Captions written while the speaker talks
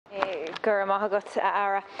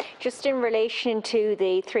Just in relation to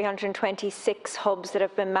the 326 hubs that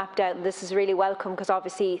have been mapped out, and this is really welcome because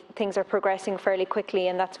obviously things are progressing fairly quickly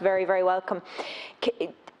and that's very, very welcome.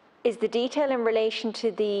 Is the detail in relation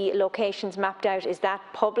to the locations mapped out, is that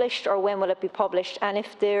published or when will it be published? And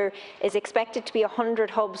if there is expected to be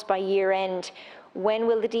 100 hubs by year end, when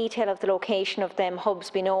will the detail of the location of them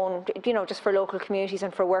hubs be known, just for local communities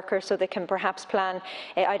and for workers so they can perhaps plan?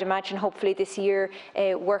 I'd imagine hopefully this year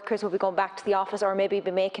workers will be going back to the office or maybe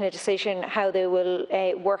be making a decision how they will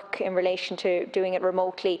work in relation to doing it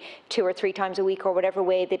remotely 2 or 3 times a week or whatever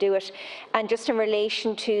way they do it. And just in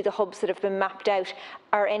relation to the hubs that have been mapped out,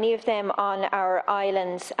 are any of them on our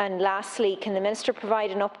islands? And lastly, can the Minister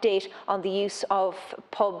provide an update on the use of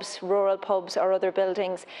pubs, rural pubs or other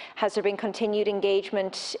buildings? Has there been continued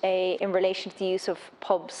engagement in relation to the use of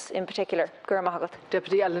pubs in particular?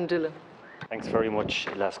 Deputy Alan Dillon. Thanks very much,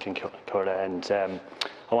 Laskin Curla, and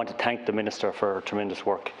I want to thank the Minister for her tremendous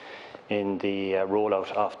work in the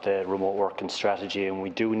rollout of the remote working strategy, and we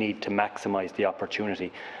do need to maximise the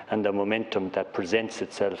opportunity and the momentum that presents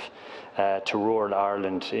itself to rural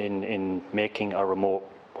Ireland in making a remote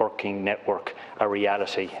working network a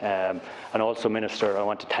reality. And also, Minister, I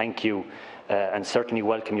want to thank you and certainly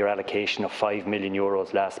welcome your allocation of €5 million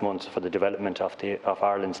last month for the development of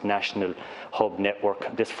Ireland's national hub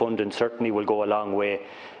network. This funding certainly will go a long way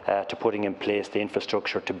to putting in place the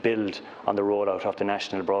infrastructure to build on the rollout of the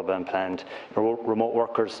national broadband plan. Remote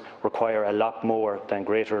workers require a lot more than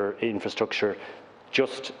greater infrastructure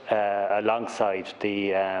just alongside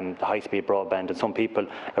the high-speed broadband, and some people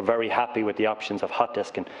are very happy with the options of hot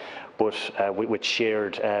desking, but with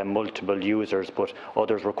shared multiple users, but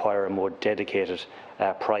others require a more dedicated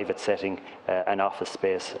private setting and office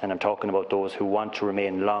space, and I'm talking about those who want to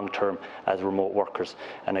remain long-term as remote workers,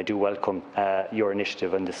 and I do welcome your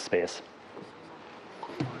initiative in this space.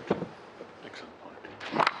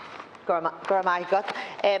 Well,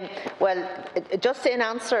 just in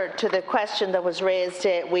answer to the question that was raised,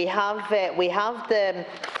 we have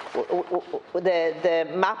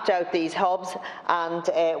mapped out these hubs, and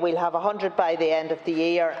we'll have 100 by the end of the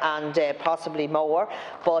year and possibly more.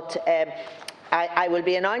 But I will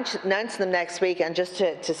be announcing them next week, and just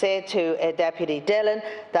to say to Deputy Dillon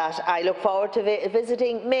that I look forward to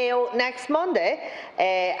visiting Mayo next Monday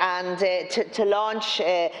and to launch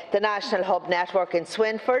the National Hub Network in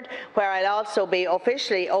Swinford, where I'll also be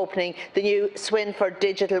officially opening the new Swinford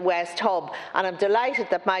Digital West Hub. And I'm delighted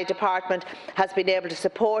that my department has been able to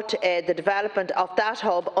support the development of that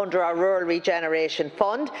hub under our Rural Regeneration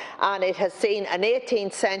Fund, and it has seen an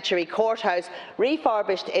 18th century courthouse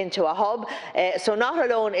refurbished into a hub. So not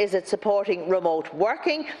alone is it supporting remote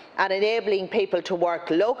working and enabling people to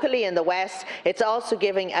work locally in the West, it's also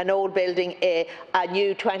giving an old building a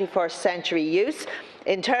new 21st century use.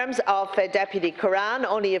 In terms of Deputy Kerrane,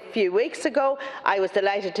 only a few weeks ago, I was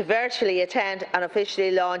delighted to virtually attend and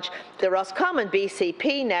officially launch the Roscommon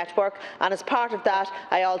BCP network, and as part of that,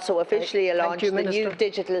 I also officially launched the new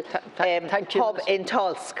digital hub in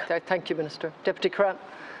Tulsk. Thank you, Minister. Deputy Kerrane.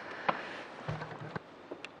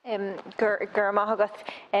 And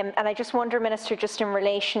I just wonder, Minister, just in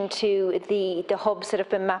relation to the hubs that have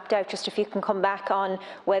been mapped out, just if you can come back on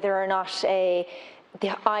whether or not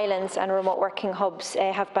the islands and remote working hubs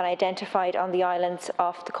have been identified on the islands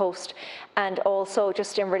off the coast, and also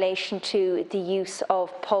just in relation to the use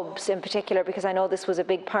of pubs in particular, because I know this was a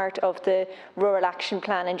big part of the Rural Action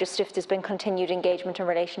Plan, and just if there's been continued engagement in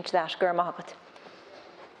relation to that.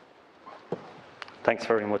 Thanks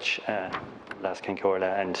very much, Laskin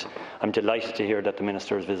Corla, and I'm delighted to hear that the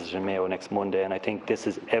Minister is visiting Mayo next Monday, and I think this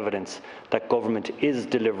is evidence that government is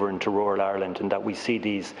delivering to rural Ireland and that we see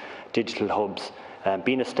these digital hubs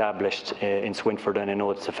being established in Swinford, and I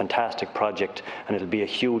know it's a fantastic project and it'll be a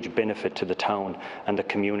huge benefit to the town and the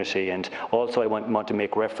community. And also I want to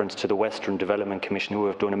make reference to the Western Development Commission, who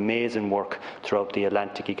have done amazing work throughout the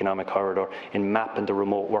Atlantic Economic Corridor in mapping the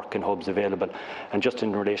remote working hubs available. And just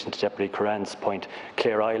in relation to Deputy Kerrane's point,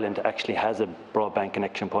 Clare Island actually has a broadband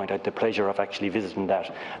connection point. I had the pleasure of actually visiting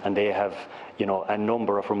that, and they have a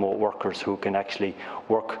number of remote workers who can actually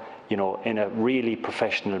work in a really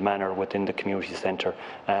professional manner within the community centre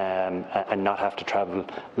and not have to travel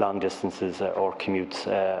long distances or commutes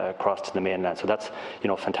across to the mainland. So that's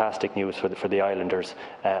fantastic news for the islanders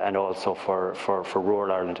and also for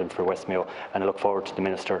rural Ireland and for West Mayo. And I look forward to the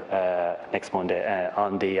Minister next Monday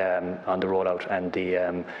on the rollout and the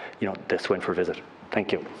Swinford visit.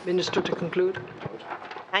 Thank you. Minister, to conclude.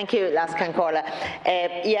 Thank you, Lascan Corla.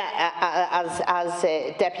 As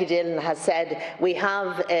Deputy Dillon has said, we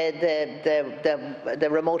have the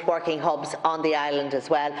remote working hubs on the island as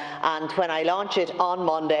well. And when I launch it on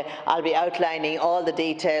Monday, I'll be outlining all the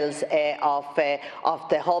details of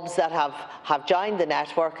the hubs that have joined the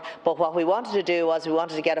network. But what we wanted to do was we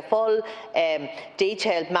wanted to get a full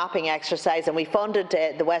detailed mapping exercise, and we funded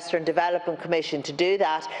the Western Development Commission to do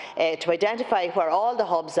that, to identify where all the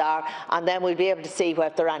hubs are, and then we'll be able to see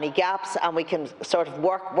if there are any gaps, and we can sort of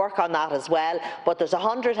work on that as well. But there's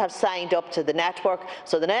 100 have signed up to the network,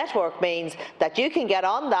 so the network means that you can get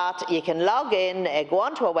on that, you can log in, go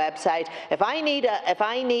onto a website. If I need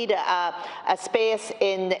a space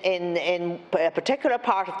in a particular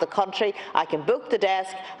part of the country, I can book the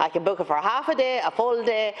desk. I can book it for half a day, a full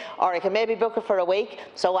day, or I can maybe book it for a week.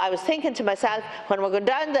 So I was thinking to myself, when we're going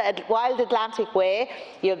down the Wild Atlantic Way,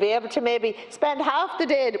 you'll be able to maybe spend half the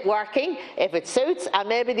day working, if it suits, and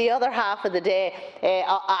maybe the other half of the day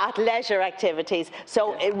at leisure activities.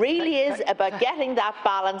 So it really is about getting that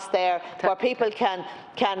balance there, where people can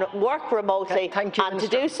work remotely and to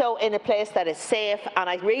do so in a place that is safe. And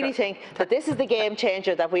I really think that this is the game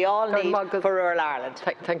changer that we all need for rural Ireland.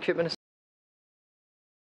 Thank you, Minister.